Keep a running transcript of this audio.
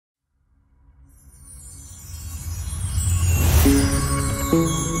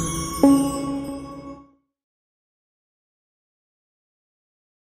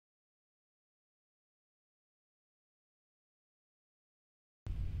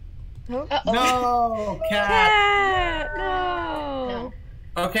Oh. No, Cat. Cat! No.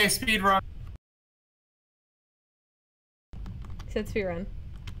 Okay, speed run. He said speed run.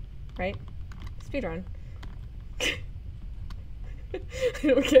 Right? Speed run. I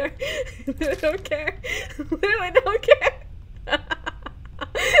don't care. I don't care. Literally don't care.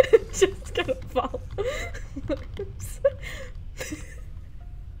 Just gonna fall.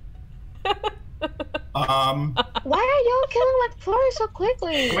 Why are y'all killing my floor so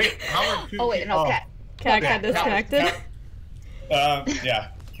quickly? Wait, how are two? Oh wait, no, Cat. Cat got disconnected. Yeah,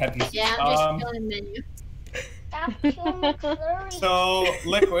 Cat disconnected. Yeah, I'm just killing menu. Stop killing my flurry. So,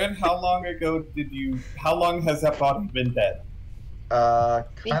 Liquid, how long has that body been dead? Kind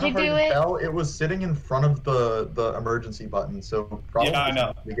Did of you hard do to it? tell. It was sitting in front of the emergency button, so probably Yeah, I know.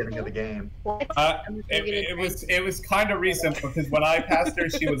 at the beginning of the game. What? It was kind of recent because when I passed her,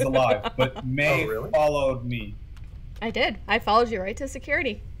 she was alive, but May really? followed me. I did. I followed you right to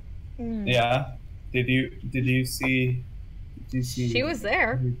security. Yeah. Did you see? She was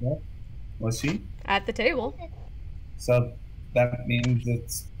there. Was she? At the table. So that means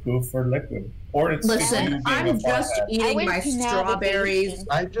it's Poof or Liquid, or it's Listen, I'm just eating my strawberries.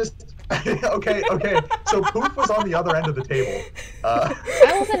 I just okay. So Poof was on the other end of the table.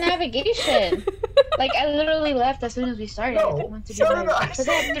 I was in navigation. Like I literally left as soon as we started. I didn't want to be there. Because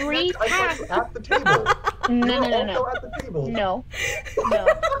I had 3 tasks. At the table. No. At the table. No.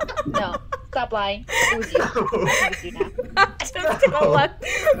 Stop lying. It was you. It was you now. Just gonna let.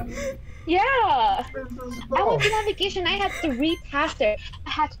 Yeah. I went to navigation. I had 3 tasks there. I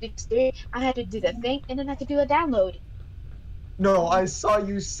had to do this, I had to do the thing, and then I had to do a download. No, I saw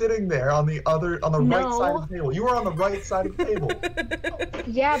you sitting there on the right side of the table. You were on the right side of the table.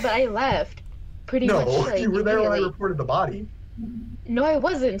 Yeah, but I left. Pretty much. No, Like, you were there when I reported the body. No, I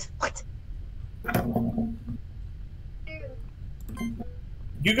wasn't. What?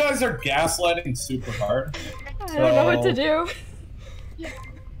 You guys are gaslighting super hard. I don't know what to do.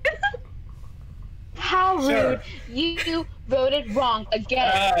 How rude. You voted wrong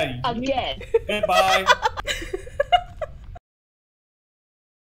again. Again. Goodbye.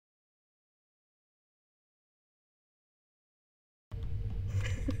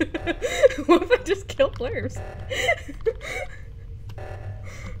 What if I just kill players?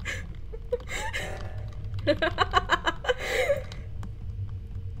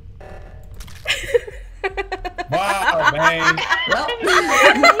 Wow, man. Wow.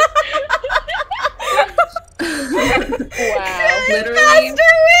 Literally.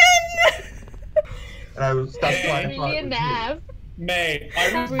 And I was that's why I thought Really it was you. nav. May, I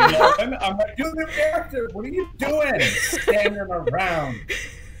was yelling. I'm like, do the reactor. What are you doing? Standing around,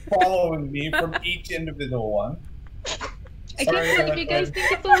 following me from each individual one. I can't believe you guys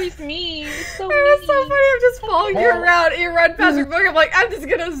think it's always me. It's so It was mean. so funny. I'm just following you around. You run past your book. I'm like, I'm just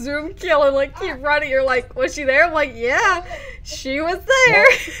gonna zoom kill and like keep running. You're like, was she there? I'm like, yeah, she was there.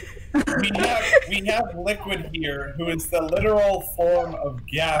 We have Liquid here, who is the literal form of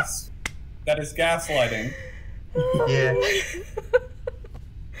gas that is gaslighting. Yeah.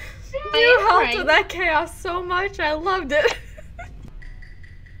 You helped with that chaos so much. I loved it.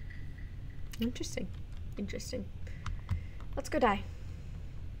 Interesting. Interesting. Let's go die.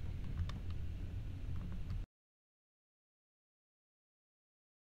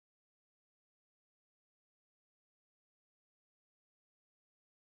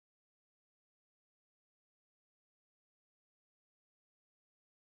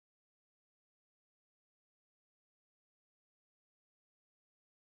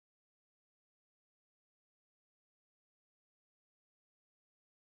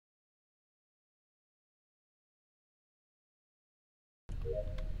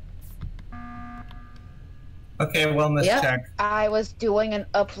 Okay, wellness check. I was doing an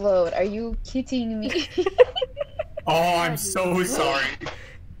upload. Are you kidding me? Oh, I'm so sorry.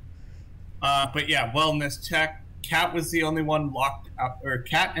 But yeah, wellness check. Cat was the only one locked up, or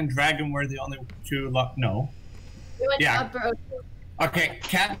Cat and Dragon were the only 2 locked. No. Yeah. Okay,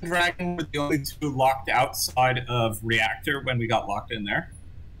 Cat and Dragon were the only 2 locked outside of Reactor when we got locked in there.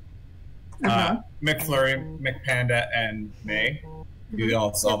 McFlurry, McPanda, and May. You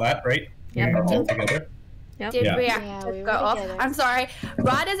all saw that, right? Yeah. We were all together. Did Yeah. reactor we go were off? together. I'm sorry.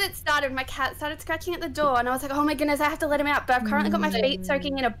 Right as it started, my cat started scratching at the door, and I was like, "Oh my goodness, I have to let him out." But I've currently got my feet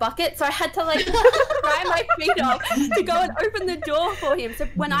soaking in a bucket, so I had to like dry my feet off to go and open the door for him. So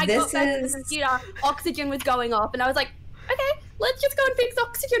when I got back to the computer, oxygen was going off, and I was like, "Okay, let's just go and fix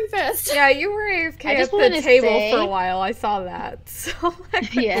oxygen first." Yeah, you were AFK I at just the wanna table say- for a while. I saw that. So I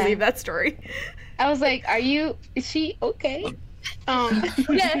couldn't Yeah. believe that story. I was like, is she okay?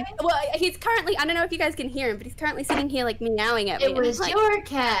 Yeah, well, he's currently, I don't know if you guys can hear him, but he's currently sitting here, like, meowing at me. It was like, your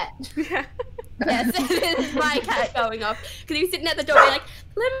cat. Yes, it is my cat going off. Because he was sitting at the door being like,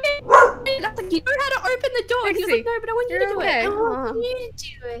 let me in. And I was like, you know how to open the door. And he was like, no, but I want you to do okay. it. I want you to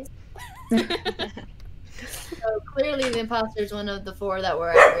do it. So clearly the imposter is one of the 4 that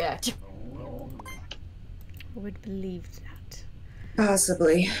were at the reactor. I would believe that.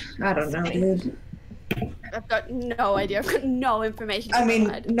 Possibly. I don't know, dude. I've got no idea. I've got no information. I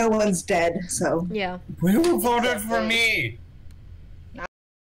mean, no one's dead, so. Yeah. Who voted for me?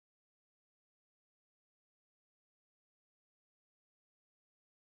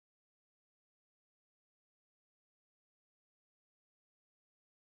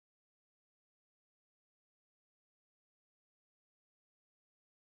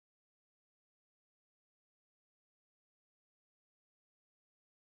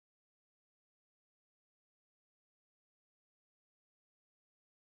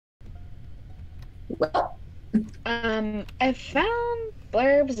 Well. I found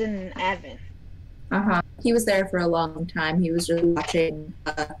blurbs in admin. He was there for a long time. He was just watching,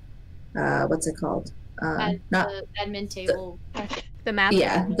 what's it called? At Not the admin table. The map.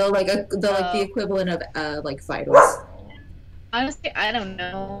 Yeah, the equivalent of like vitals. Honestly, I don't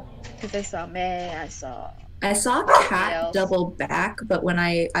know. Because I saw May, I saw Kat else. double back, but when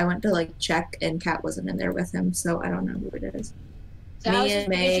I went to like check and Kat wasn't in there with him, so I don't know who it is. So I was Me and just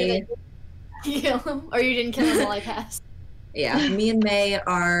making sure May. that you kill him, or you didn't kill him while I passed. Yeah, me and May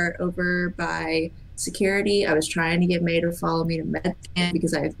are over by security. I was trying to get May to follow me to med scan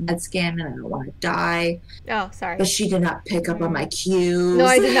because I have med scan and I don't want to die. Oh, sorry. But she did not pick up on my cues. No,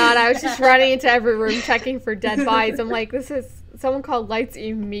 I did not. I was just running into every room checking for dead bodies. I'm like, this is someone called lights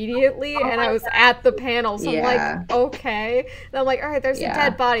immediately, and I was at the panel, so I'm like, okay. And I'm like, all right, there's some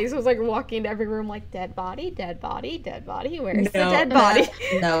dead bodies. So I was like walking into every room, like, dead body, dead body, dead body. Where's the dead body?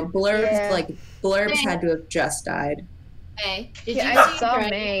 No, Blurbs had to have just died. May, did you I see saw Dragon?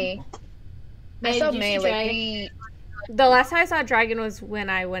 May. May, I saw did you May, see like, Dragon? The last time I saw Dragon was when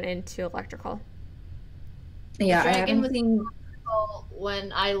I went into electrical. Yeah, I Dragon haven't was seen.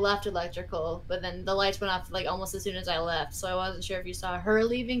 when I left electrical, but then the lights went off like almost as soon as I left, so I wasn't sure if you saw her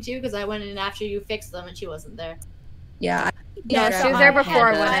leaving too, because I went in after you fixed them and she wasn't there. Yeah. Yeah, No, she was there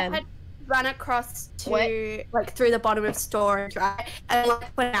before I I went in. had run across to like through the bottom of storage, right? And I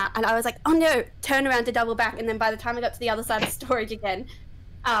went out, and I was like, "Oh no!" Turn around to double back, and then by the time I got to the other side of storage again,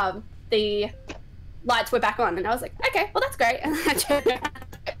 the lights were back on, and I was like, "Okay, well that's great." And I turned around,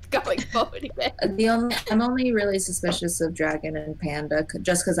 going forward again. I'm only really suspicious of Dragon and Panda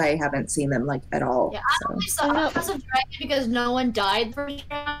just because I haven't seen them like at all. Yeah, I only saw because of Dragon because no one died the first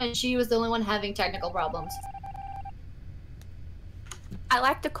round, and she was the only one having technical problems. I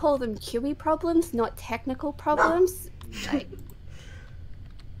like to call them QE problems, not technical problems.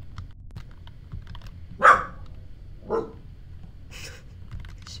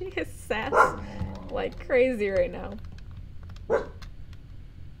 She is sass like crazy right now.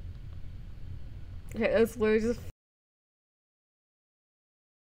 Okay, that's literally just.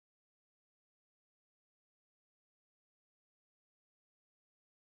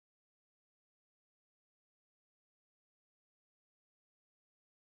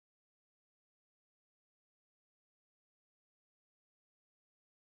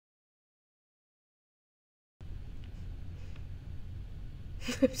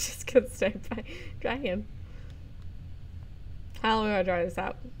 I'm just gonna stay by Dragon. How long are we gonna try this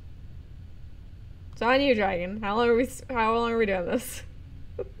out? It's on you, Dragon. How long are we doing this?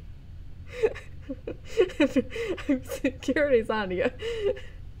 Security's on you.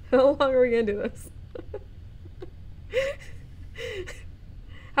 How long are we gonna do this?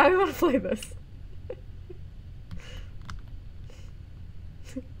 How do you wanna play this?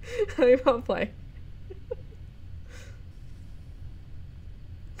 How do you wanna play?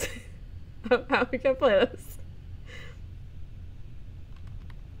 How we can play this?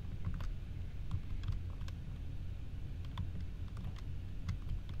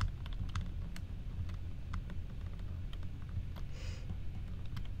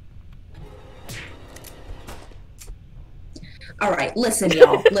 All right, listen,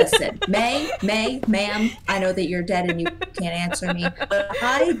 y'all. Listen, ma'am, I know that you're dead and you can't answer me, but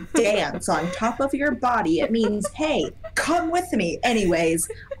I dance on top of your body. It means, hey, come with me. Anyways,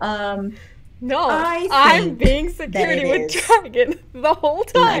 no, I'm being security with Dragon the whole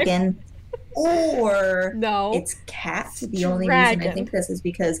time. Dragon, or no, it's Cat. The only reason I think this is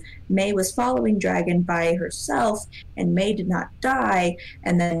because May was following Dragon by herself, and May did not die,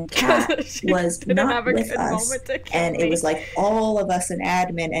 and then Cat was not with us, and it was like all of us in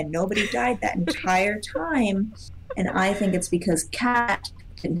admin, and nobody died that entire time. And I think it's because Cat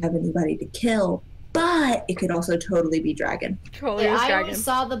didn't have anybody to kill, but it could also totally be Dragon. Totally I Dragon. only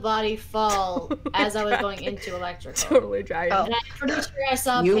saw the body fall as I was going into electrical. Totally Dragon. And I'm pretty sure I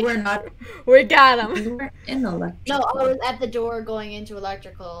saw. You were not. We got him. You were in electrical. No, I was at the door going into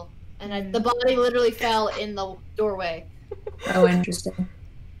electrical, and the body literally fell in the doorway. Oh, interesting.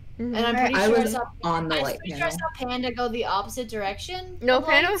 And I'm pretty sure I was on the light I saw Panda go the opposite direction. No, of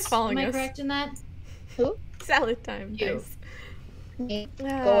Panda lights. was following Am I us. correct in that? Salad time. You. Nice. Go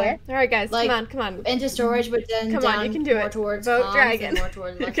where? Alright, guys, Like, come on. Into storage, but then Come down on, you can do more it. towards Vote comms Dragon. and more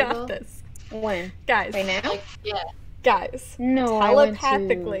towards You electrical. got this. When? Guys. Right now? Like, yeah. Guys. No, I went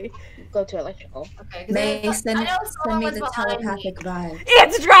Telepathically. to go to electrical. Okay. 'cause May I send know me someone was the behind me. telepathic vibe.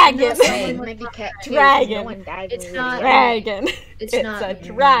 It's Dragon! May. Might be cat too, Dragon. No one died It's really. not- Dragon. It's It's not a me.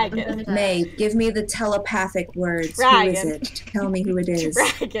 dragon. I'm gonna die. May, give me the telepathic words. Dragon. Who is it? Tell me who it is.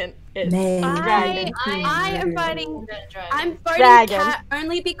 Dragon. It's May. Dragon. I am voting. I'm gonna try. I'm voting Dragon. Cat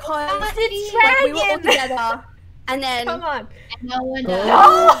only because It's like, we were all Dragon! together, and then Come on. And no one died.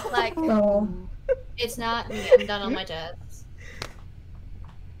 No! like Oh, It's not me. I'm done on my tests.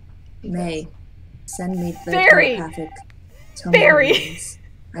 May, send me the Fairy. telepathic. Tell me who Fairy. it is.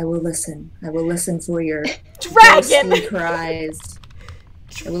 I will listen. I will listen for your Dragon! ghostly cries.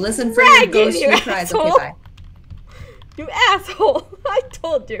 I will listen for Dragon, your you ghostly cries. Okay, asshole. bye. You asshole! I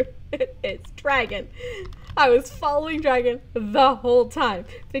told you. It's Dragon. I was following Dragon the whole time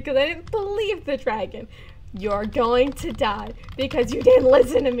because I didn't believe the Dragon. You're going to die because you didn't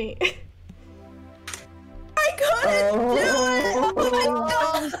listen to me. I couldn't do it. Oh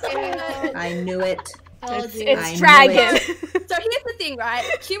my god! I knew it. Told you. I It's knew Dragon. So here's the thing, right?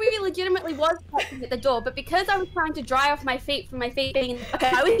 Kiwi legitimately was touching at the door, but because I was trying to dry off my feet from my feet being in the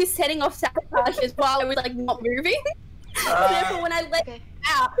bucket, I was just setting off sabotages while I was like not moving. So therefore, when I let it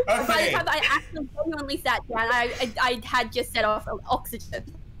out, by the Okay. time I actually genuinely sat down, I had just set off oxygen.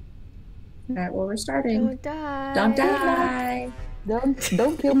 All right, well, we're starting. Don't die. Don't die.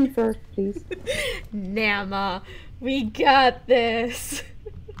 Don't kill me first, please. Nama, we got this.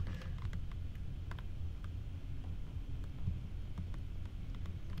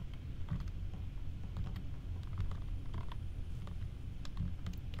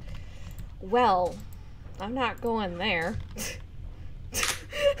 Well, I'm not going there.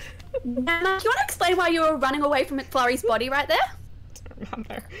 Nana, do you want to explain why you were running away from McFlurry's body right there?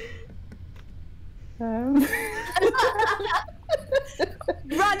 Remember.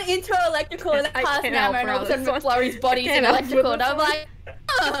 Run into electrical and I past can't Nama, help and all of a sudden her on this one. McFlurry's body's in can't help her electrical, with and I'm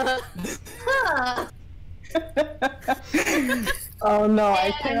this like, Oh no, I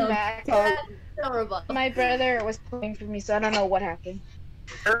I'm can't back. talk. Horrible. My brother was playing for me, so I don't know what happened.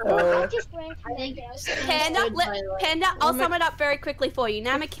 Oh. I think it was Panda, Panda, I'll sum it up very quickly for you.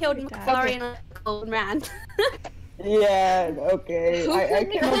 Nama killed McFlurry and electrical and ran. Yeah, okay. I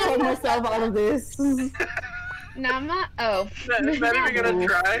cannot talk myself out of this. Nama? Oh. Is that even gonna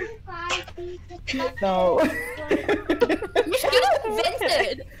try? No. You should have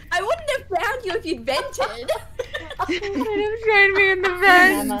vented. I wouldn't have found you if you'd vented. I'm trying to be in the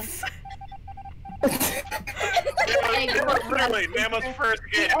vents. Really, Nama's first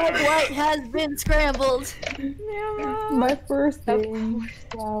game. Egg white has been scrambled. Nama. My first game.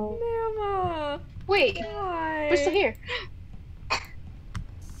 Wow. Nama. Wait, Why? we're still here.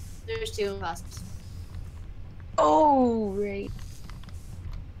 There's two imposters. Oh, right.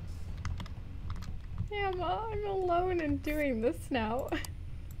 Nama, I'm alone and doing this now.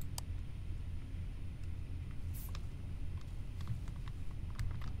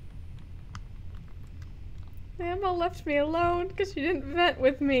 Nama left me alone because she didn't vent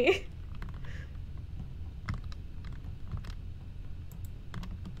with me.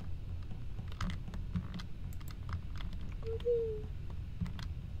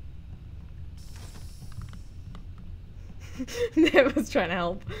 Nama's trying to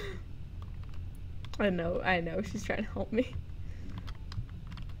help. I know, she's trying to help me.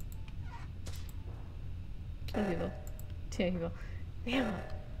 Two people.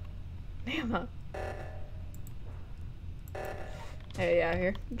 Nama. Hey, out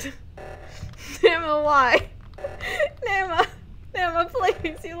here. Nama, why? Nama,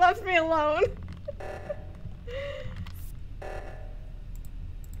 please, you left me alone.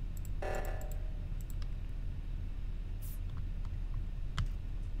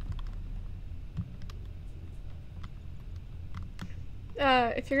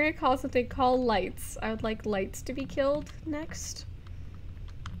 If you're gonna call something, call lights. I would like lights to be killed next.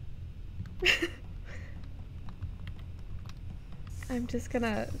 I'm just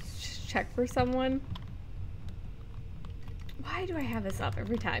gonna check for someone. Why do I have this up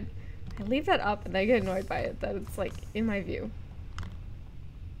every time? I leave that up and I get annoyed by it, that it's like in my view.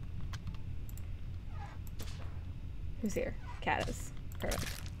 Who's here? Cat is. Perfect.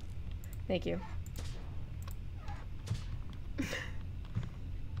 Thank you.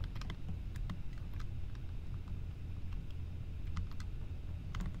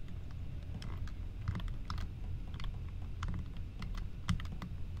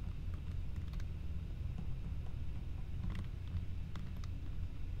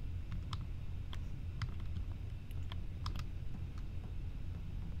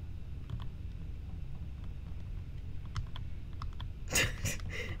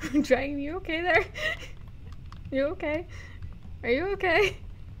 Dragon, you okay there? You okay? Are you okay?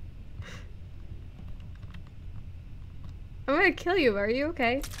 I'm gonna kill you, are you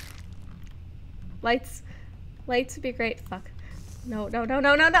okay? Lights would be great. Fuck. No.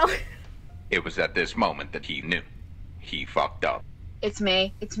 It was at this moment that he knew. He fucked up. It's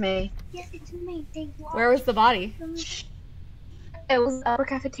May. Yes, it's me. Where was the body? It was upper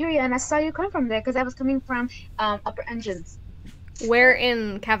cafeteria, and I saw you come from there because I was coming from upper engines. Where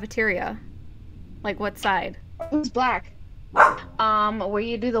in cafeteria? Like what side? It was black. Where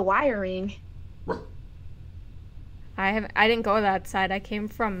you do the wiring. I didn't go that side. I came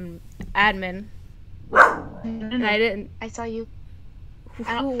from admin. And I didn't. I saw you.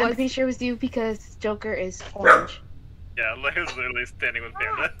 I'm pretty sure it was you because Joker is orange. Yeah, I was literally standing with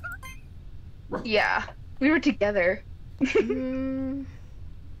Panda. Yeah, we were together. Hi,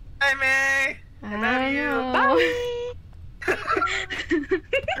 May. I love you. Bye.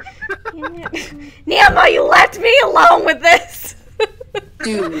 Nama, you left me alone with this.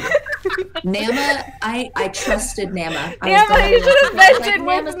 Dude, Nama, I trusted Nama. Nama, you should have ventured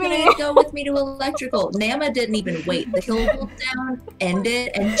with Nama's me. gonna go with me to electrical. Nama didn't even wait. The kill cooldown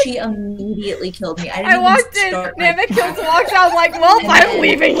ended, and she immediately killed me. I walked in. Nama kills, walks out. Like, well, I'm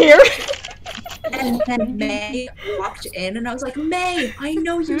leaving here. And then May walked in, and I was like, May, I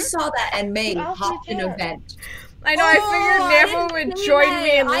know you saw that. And May hopped in a vent. I know, I figured Nama would join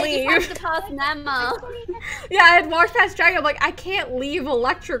me and leave. I just had to pass Nama. Yeah, I had walked past Dragon. I'm like, I can't leave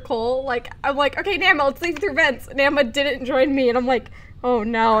electrical. Like, I'm like, okay, Nama, let's leave through vents. Nama didn't join me, and I'm like, oh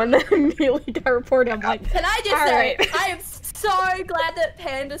no. And then immediately got reported. I'm like, can I just say, right. I am so glad that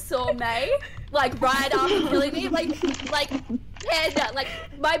Panda saw May, like right after killing me. Like Panda, like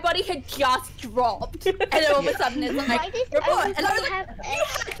my body had just dropped, and then all of a sudden it's like report, and I was like, you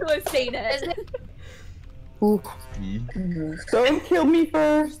had to have seen it. Ooh. Don't kill me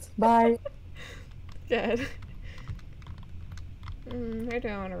first. Bye. Dead. Where do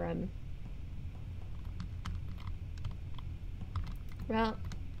I want to run? Well,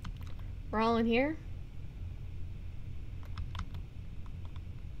 we're all in here.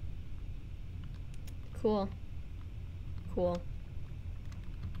 Cool.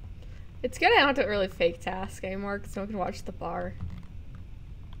 It's good I don't have to really fake task anymore because no one can watch the bar.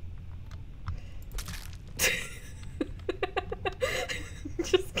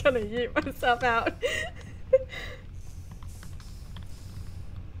 Just gonna yeet myself out.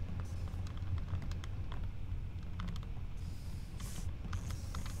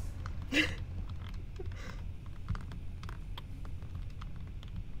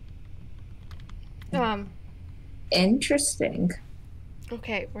 Interesting.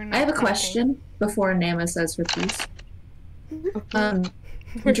 Okay, we're not. I have a question before Nama says her piece.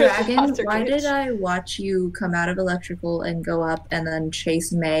 Dragon, why did I watch you come out of electrical and go up and then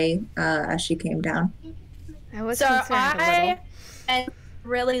chase May as she came down? I was so concerned a little. went a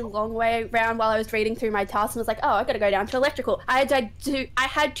really long way around while I was reading through my tasks and was like, oh, I gotta go down to electrical. I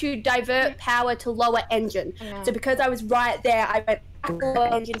had to divert power to lower engine. So because I was right there, I went back to lower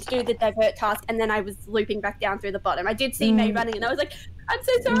engine to do the divert task, and then I was looping back down through the bottom. I did see May running, and I was like, I'm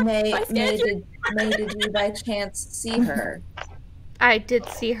so sorry. May, did you by chance see her? I did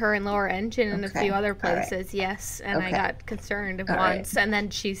see her in lower engine and a few other places, yes, and I got concerned once, and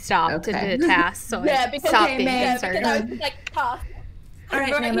then she stopped and did a task, so I stopped being concerned. Because I was like, task. All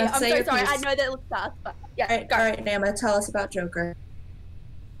right, Nama, I'm so sorry. I know that it looks fast, but yeah. All right, Nama, tell us about Joker.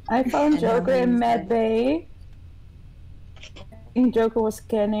 I found Joker in Med Bay. And Joker was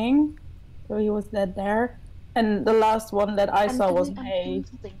scanning, so he was dead there. And the last one that I saw was May.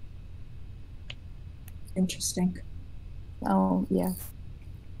 Interesting. Oh, yeah.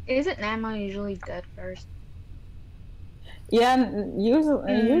 Isn't Nama usually dead first? Yeah,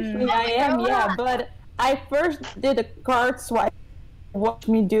 usually I am, yeah. But I first did a card swipe. Watch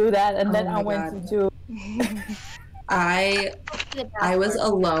me do that, and then I went to I was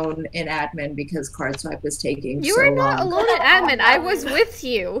alone in admin because card swipe was taking You so were not long. alone in admin. I was with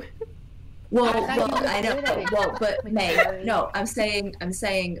you. Well, I don't know. Well, but May, no, I'm saying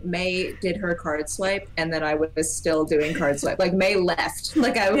May did her card swipe, and then I was still doing card swipe. Like May left.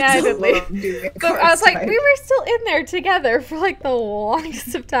 Like I was alone doing card I was like, swipe. we were still in there together for like the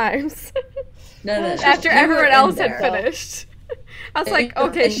longest of times. No. After everyone else had finished. I was like,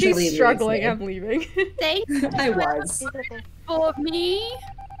 okay, she's struggling. I'm leaving. Thanks. I was. For me.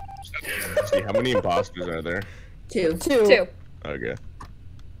 Let's see, how many imposters are there? 2. 2. Okay.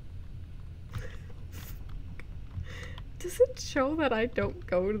 Does it show that I don't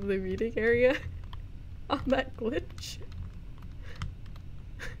go to the meeting area on that glitch?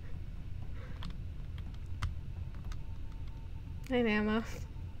 Hi, Nama.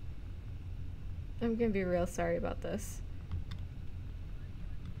 I'm gonna be real sorry about this.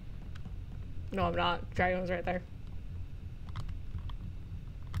 No, I'm not. Dragon was right there.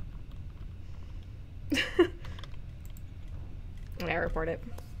 I report it.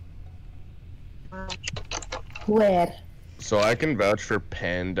 Where? So I can vouch for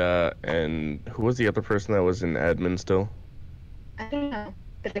Panda, and who was the other person that was in admin still? I don't know,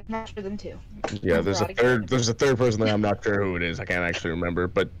 but they vouch for them too. Yeah, there's a third person that I'm not sure who it is. I can't actually remember,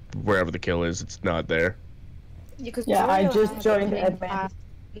 but wherever the kill is, it's not there. Yeah, I just joined admin.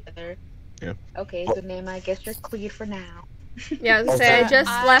 Yeah. Okay, so Nama, I guess you're clear for now. Yeah, I was gonna say, I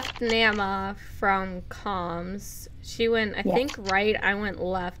just left Nama from comms. She went, I think, right. I went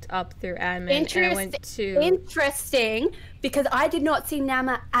left up through admin, and I went to... Interesting, because I did not see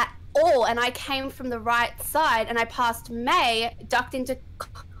Nama at all, and I came from the right side, and I passed May, ducked into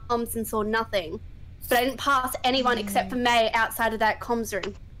comms, and saw nothing. But I didn't pass anyone except for May outside of that comms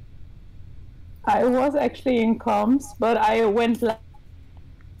room. I was actually in comms, but I went left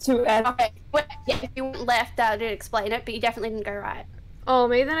to admin. Okay, yeah, if you went left, that would explain it, but you definitely didn't go right. Oh,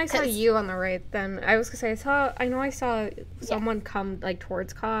 maybe then I saw you on the right then. I was gonna say, I know I saw someone come, like,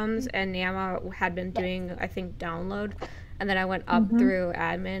 towards comms, and Nama had been doing, I think, download, and then I went up through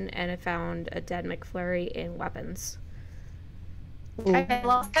admin, and I found a dead McFlurry in weapons. Okay,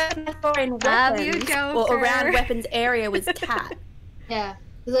 last time I saw in weapons, or around weapons area was Cat. Yeah,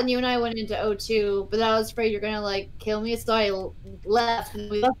 because then you and I went into O2, but I was afraid you're gonna, like, kill me, so I left, and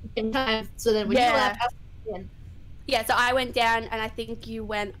we left in time, so then when you left, I was in. Yeah, so I went down, and I think you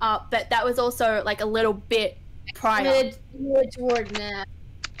went up, but that was also, like, a little bit prior. Mid toward Nav.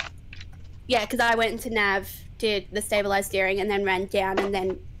 Yeah, because I went into Nav, did the stabilized steering, and then ran down, and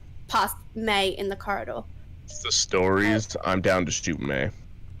then past May in the corridor. The stories, I'm down to shoot May.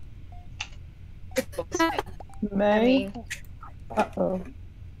 May? Uh-oh.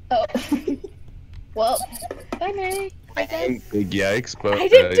 Oh. Well, bye, May. Big yikes, but... I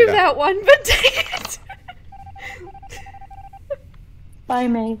didn't do that one, but dang it! Bye,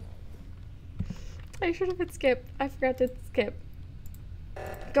 May. I should have hit skip. I forgot to skip.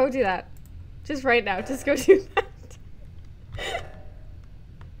 Go do that. Just right now. Just go do that.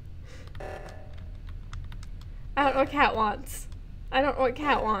 I don't know what Cat wants. I don't know what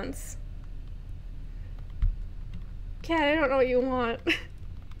Cat wants. Cat, I don't know what you want.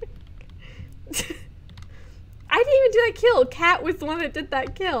 I didn't even do that kill. Cat was the one that did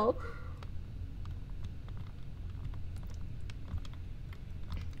that kill.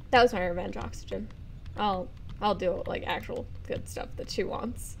 That was my revenge oxygen. I'll do like actual good stuff that she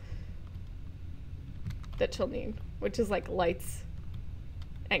wants. That she'll need. Which is like lights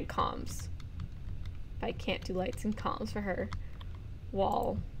and comms. But I can't do lights and comms for her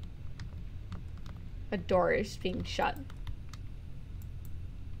while a door is being shut.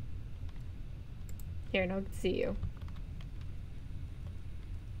 Here, no one can see you.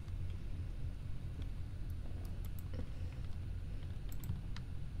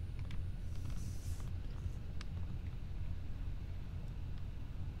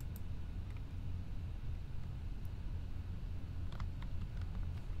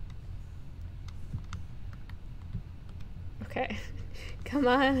 Okay. Come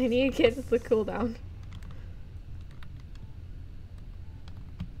on, I need to get the cooldown.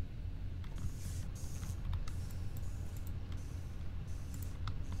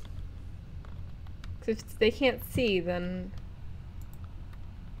 If they can't see, then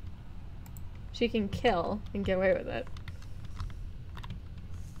she can kill and get away with it.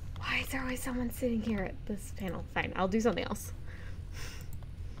 Why is there always someone sitting here at this panel? Fine, I'll do something else.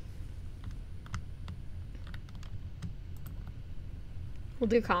 We'll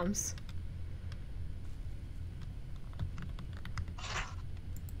do comms.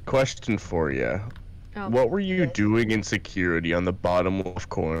 Question for you. Oh. What were you doing in security on the bottom left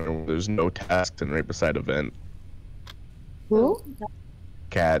corner where there's no tasks and right beside a vent? Who?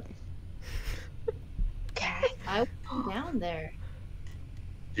 Cat. I went down there.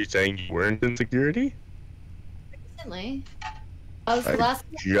 You saying you weren't in security? Recently. I was I last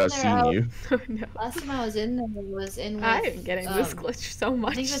just seen you. No. Last time I was in there was in with, I am getting this glitch so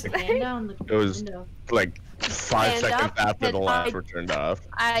much. I think it was today. Panda on the It was window. like 5 seconds after the lights were turned off.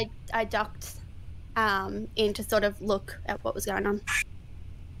 I ducked in to sort of look at what was going on.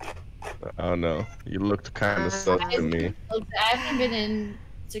 Oh no, you looked kind of sus to me. I haven't been in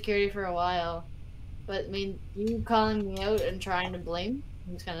security for a while, but I mean, you calling me out and trying to blame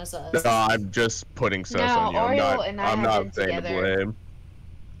is kind of sus. No, I'm just putting sus No, on you. Oriole and I I'm have not been saying to together. blame.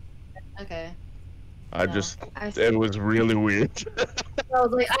 Okay. It was really weird. I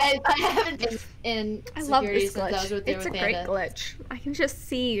was like, I haven't been in I love security this since I was glitch. with there It's a with great Panda. glitch. I can just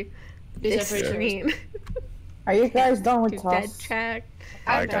see These this are pretty screen. Are you guys done with Do dead toss? check.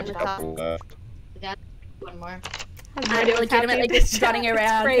 I I'm got done a with couple left. Yeah, one more. I'm legitimately just running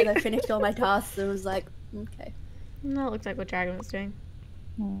around and I finished all my tasks and was like, okay. No, it looks like what Dragon was doing.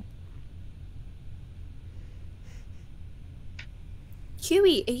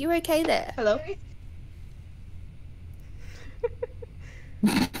 Huey, are you okay there? Hello?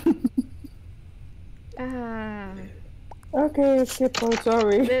 Okay, Skippo,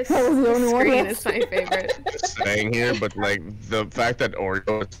 sorry. This I was the only one screen left. is my favorite. Just saying here, but like the fact that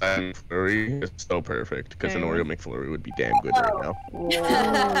Oreo is a McFlurry is so perfect because an Oreo McFlurry would be damn good right now.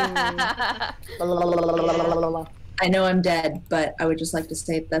 I know I'm dead, but I would just like to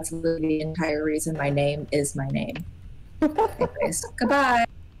say that's literally the entire reason my name is my name. Anyways, goodbye.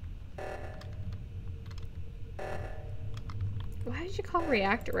 Why did you call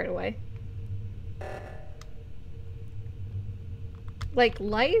reactor right away? Like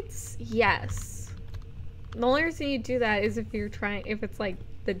lights, yes. The only reason you do that is if it's like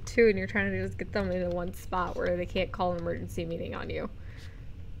the two and you're trying to just get them in one spot where they can't call an emergency meeting on you.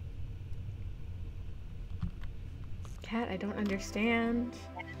 Cat, I don't understand.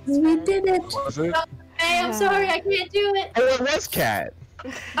 We did it. Was it? Hey, I'm sorry, I can't do it. Oh, it was Cat.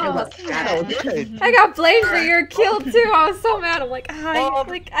 Oh, Oh, good. I got blamed for your kill too. I was so mad. I'm like,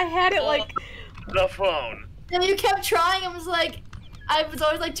 I had it like. The phone. And you kept trying. I was like, I was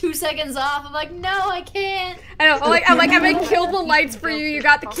always like 2 seconds off. I'm like, no, I can't. I know. I'm gonna kill the lights for you. You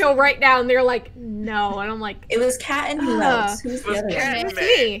got the kill right now, and they're like, no. And I'm like, it was Cat and who else? Who's the other one? It was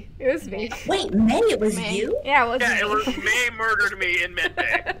me. It was me. Wait, May, it was you? Yeah, it was. Yeah, me. it was May murdered me in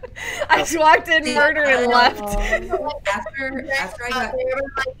medbay. I just walked in, murdered, and left. After I got Oh,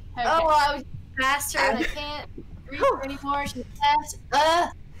 well, I was faster and I can't reach her anymore. She's fast.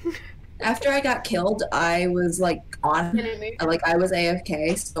 after I got killed, I was like on, like I was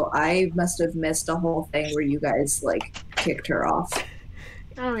AFK, so I must have missed a whole thing where you guys like kicked her off.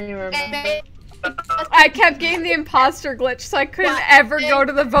 I don't even remember. I kept getting the imposter glitch, so I couldn't ever go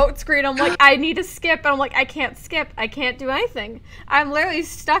to the vote screen. I'm like, I need to skip, and I'm like, I can't skip. I can't do anything. I'm literally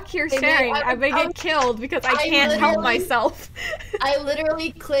stuck here staring. I'm gonna get killed because I can't help myself. I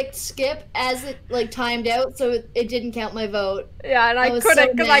literally clicked skip as it like timed out, so it didn't count my vote. Yeah, and I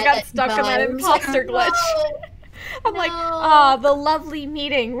couldn't because I got stuck in that imposter glitch. I'm like, oh, the lovely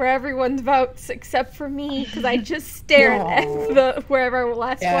meeting where everyone votes except for me because I just stared at the wherever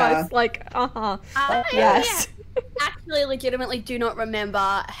last was. Like, yes. Actually, legitimately do not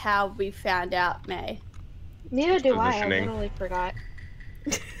remember how we found out, May. Neither do I. I Positioning. totally forgot.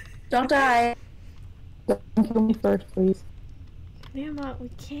 Don't die. Don't kill me first, please. Mama, we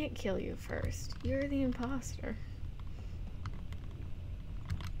can't kill you first. You're the imposter.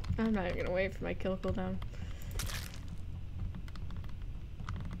 I'm not even gonna wait for my kill cooldown.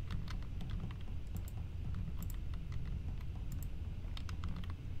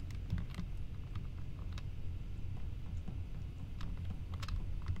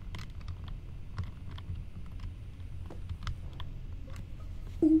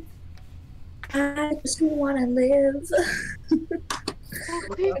 I just want to live.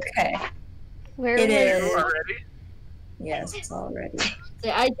 Okay. Where it is. Already? Yes, it's all ready.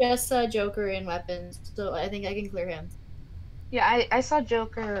 Yeah, I just saw Joker in weapons, so I think I can clear him. Yeah, I saw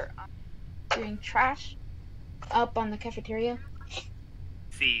Joker doing trash up on the cafeteria.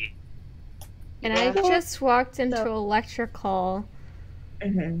 See. And I just walked into electrical.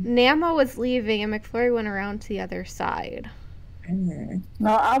 Mm-hmm. Nama was leaving and McFlurry went around to the other side. Mm-hmm.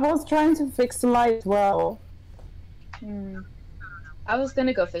 No, I was trying to fix the light as well. I was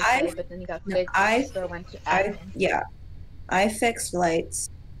gonna go fix it, but then you got fixed. So I went to admin. I fixed lights.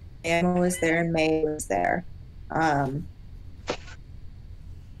 Emma was there and May was there. Panda,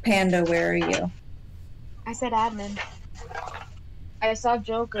 where are you? I said admin. I saw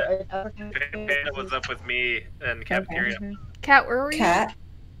Joker. Panda was up with me in the cafeteria. Cat, where were you? Cat?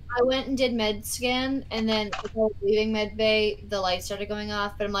 I went and did med scan, and then as I was leaving med bay, the lights started going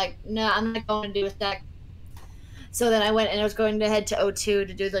off. But I'm like, no, I'm not going to do a stack. So then I went and I was going to head to O2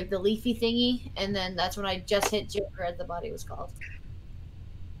 to do like the leafy thingy, and then that's when I just hit Joker as the body was called.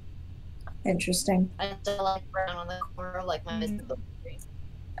 Interesting. I saw like brown on the corner of like my visible screen.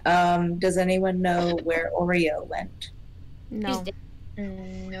 Does anyone know where Oreo went? No.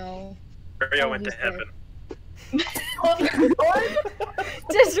 No. Oreo went to heaven.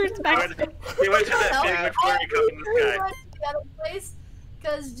 Disrespectful. He went to that big McFlurry cup in the sky. He went to the other place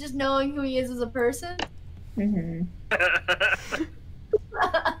because just knowing who he is as a person. Mm-hmm.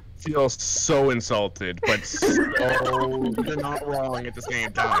 Feel so insulted, but so you're not wrong at the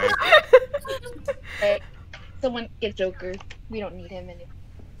same time. Hey, someone get Joker. We don't need him anymore.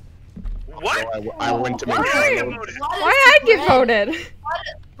 What? So I went to make Why I get voted? What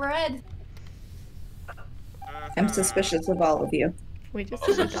bread? I'm suspicious of all of you. We just I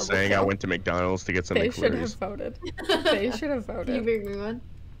was just saying I went to McDonald's to get some They should have McFlurries. voted. They should have voted. Can you bring me one?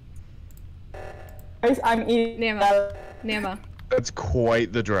 I'm eating. Nama. That's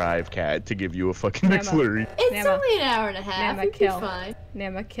quite the drive, Cat, to give you a fucking Nama. McFlurry. It's Nama. only an hour and a half. Nama It'd be kill. fine.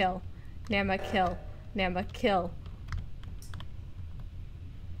 Nama kill. Nama kill. Nama kill.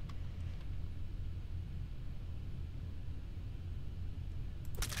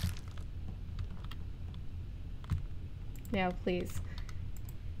 Now, please.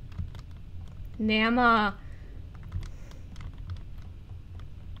 Nama.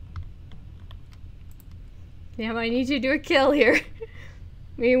 Nama, I need you to do a kill here.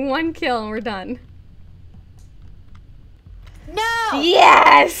 We need one kill and we're done. No!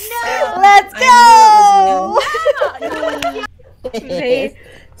 Yes! No! Let's go! They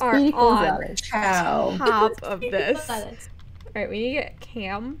are Speedy on Cow. top of this. That is. Alright, we need to get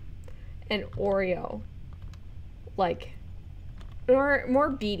Cam and Oreo. Like, more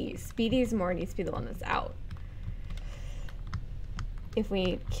Beaties. Beaties more needs to be the one that's out. If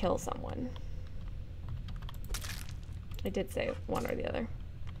we kill someone. I did say one or the other.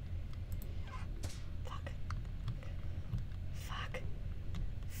 Fuck. Fuck.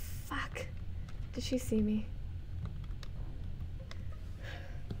 Fuck. Did she see me?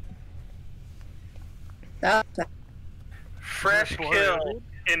 Fresh kill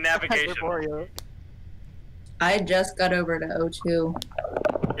in navigation. I just got over to O2.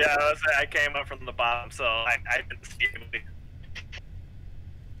 Yeah, I came up from the bottom, so I didn't see anybody.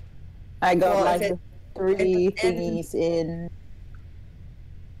 I got Well, like if it- 3 if it's in- thingies in.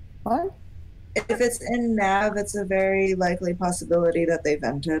 What? If it's in nav, it's a very likely possibility that they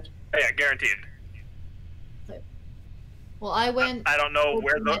vented. Oh, yeah, guaranteed. Well, I went. I don't know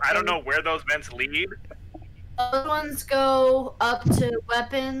where those vents lead. Those ones go up to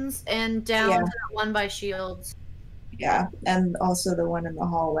weapons and down Yeah. to the one by shields. Yeah, and also the one in the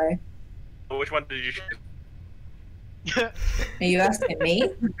hallway. Which one did you shoot? Are you asking me?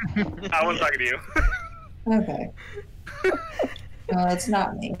 I wasn't talking to you. Okay. No, it's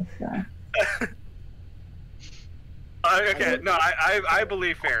not me. So. Okay, no, I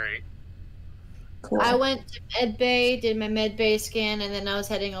believe Fairy. Cool. I went to med bay, did my med bay scan, and then I was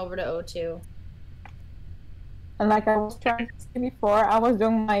heading over to O2. And like I was trying to say before, I was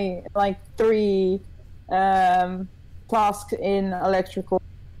doing my like 3 tasks in electrical.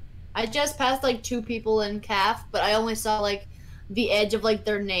 I just passed like 2 people in CAF, but I only saw like the edge of like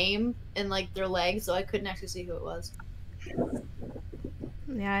their name and like their legs, so I couldn't actually see who it was.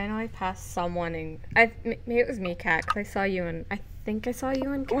 Yeah, I know I passed someone in. Maybe it was me, Kat, because I saw you in. I think I saw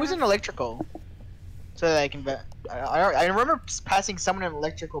you in. Who was in electrical? So that I can bet. I remember passing someone in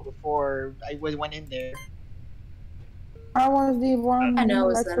electrical before I went in there. I was the one. I know,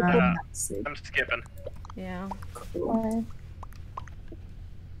 in it's electrical. I'm skipping. Yeah. Cool.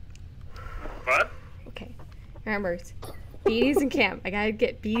 What? Okay. Remember, Bees and Cam. I gotta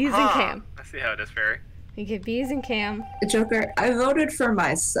get Bees and Cam. I see how it is, Fairy. You get Bees and Cam. Joker, I voted for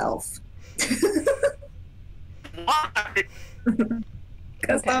myself. Why?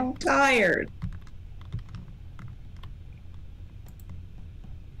 Because I'm tired.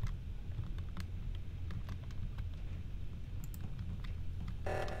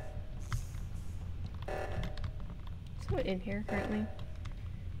 Is someone in here currently?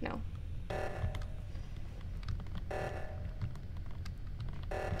 No.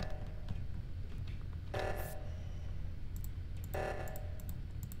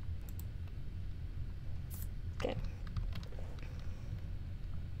 Okay.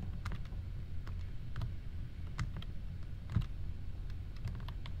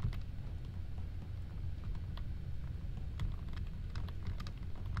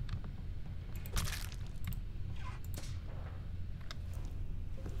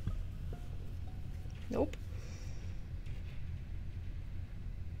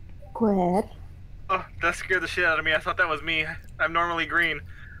 Squid. Oh, that scared the shit out of me. I thought that was me. I'm normally green.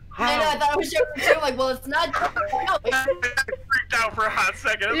 I know, I thought it was Joker too. I'm like, well, it's not Joker. No, I freaked out for a hot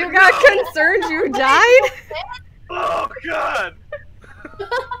second. You got concerned you died? Oh, God.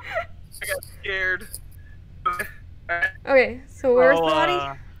 I got scared. Okay, so where's the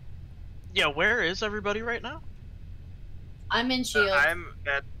body? Yeah, where is everybody right now? I'm in Shields. I'm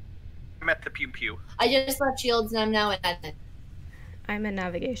at the pew pew. I just left Shields and I'm now in admin. I'm in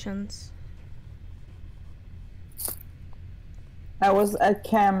navigations. I was at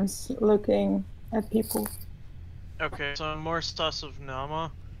cams looking at people. Okay, so I'm more sus of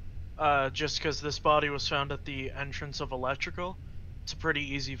Nama. Just because this body was found at the entrance of electrical. It's a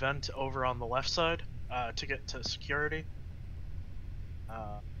pretty easy vent over on the left side to get to security.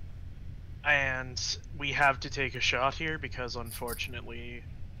 And we have to take a shot here because unfortunately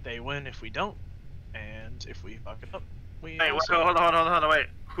they win if we don't. And if we fuck it up, we Wait, hold on, wait.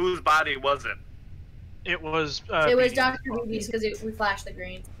 Whose body was it? It was it was Dr. BB's because we flashed the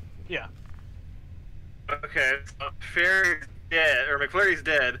green. Yeah. Okay, so Fair's dead, or McFlurry's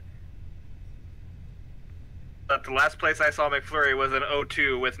dead. But the last place I saw McFlurry was in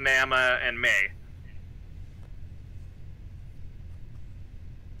O2 with Nama and May.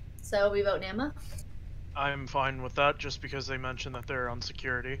 So we vote Nama? I'm fine with that just because they mentioned that they're on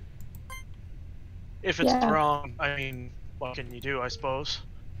security. If it's Yeah. wrong, I mean, what can you do, I suppose?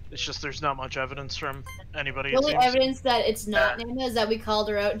 It's just there's not much evidence from anybody. The only it seems. evidence that it's not Nama is that we called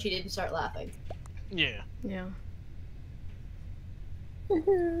her out and she didn't start laughing. Yeah. Yeah. Okay,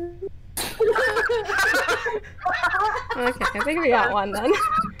 I think we got one then.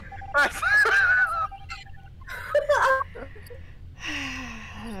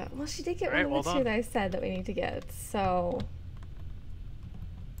 Well, she did get one of the two that I said that we need to get, so...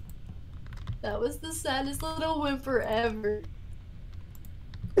 That was the saddest little whimper ever.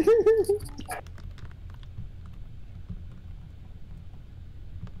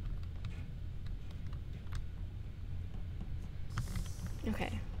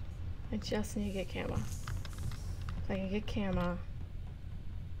 Okay. I just need to get Kama. If I can get Kama...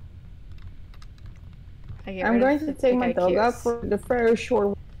 I'm going to take my dog out for the very short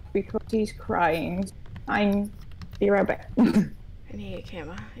walk because he's crying. I'm be right back. I need to get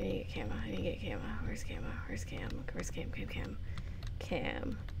Kama. I need to get Kama. I need to get Kama. Where's Kama? Where's Cam? Where's Cam?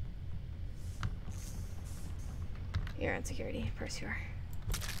 Cam. You're on security. Of course you are.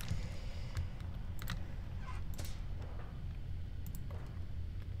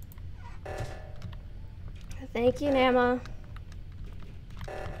 Thank you, Nama.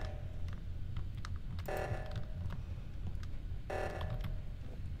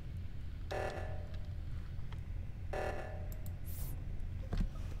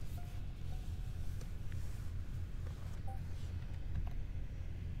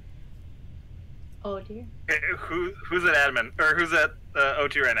 Oh dear. Okay, who's at admin? Or who's at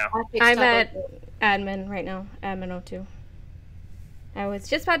O2 right now? I'm at admin right now. Admin 02. I was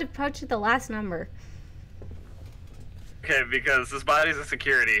just about to punch the last number. Okay, because this body's in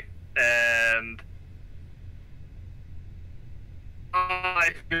security, and...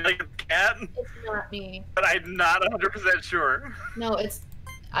 I feel like it's Cat, It's not me. but I'm not 100% sure. No, it's...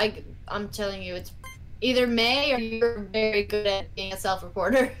 I'm telling you, it's either May or you're very good at being a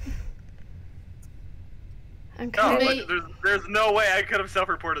self-reporter. I'm No, kind but there's no way I could have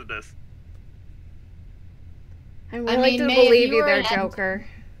self-reported this. I'm willing to believe you there, Joker.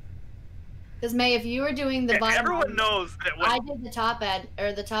 Because May, if you were doing the bottom Everyone one, knows that when... I did the top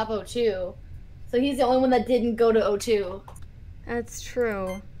the top O2. So he's the only one that didn't go to O2. That's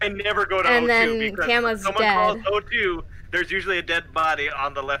true. I never go to And O2 then because Kama's if someone dead. calls O2, there's usually a dead body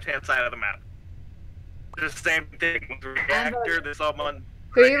on the left-hand side of the map. It's the same thing with the reactor, there's someone...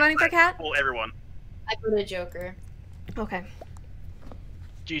 Who are you running for, Cat? Everyone. I go to Joker. Okay.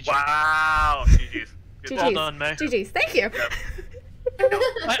 GG. Wow. GG's. Well done, May. GG's. Thank you.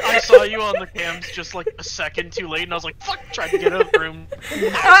 I saw you on the cams just like a second too late, and I was like, fuck, tried to get out of the room.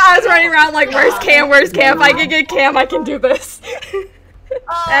 I was running around like, where's Cam? Where's Cam? If I can get Cam, I can do this.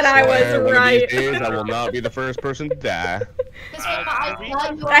 And I was right. One of these days, I will not be the first person to die.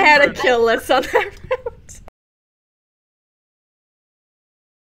 I had a kill list on that.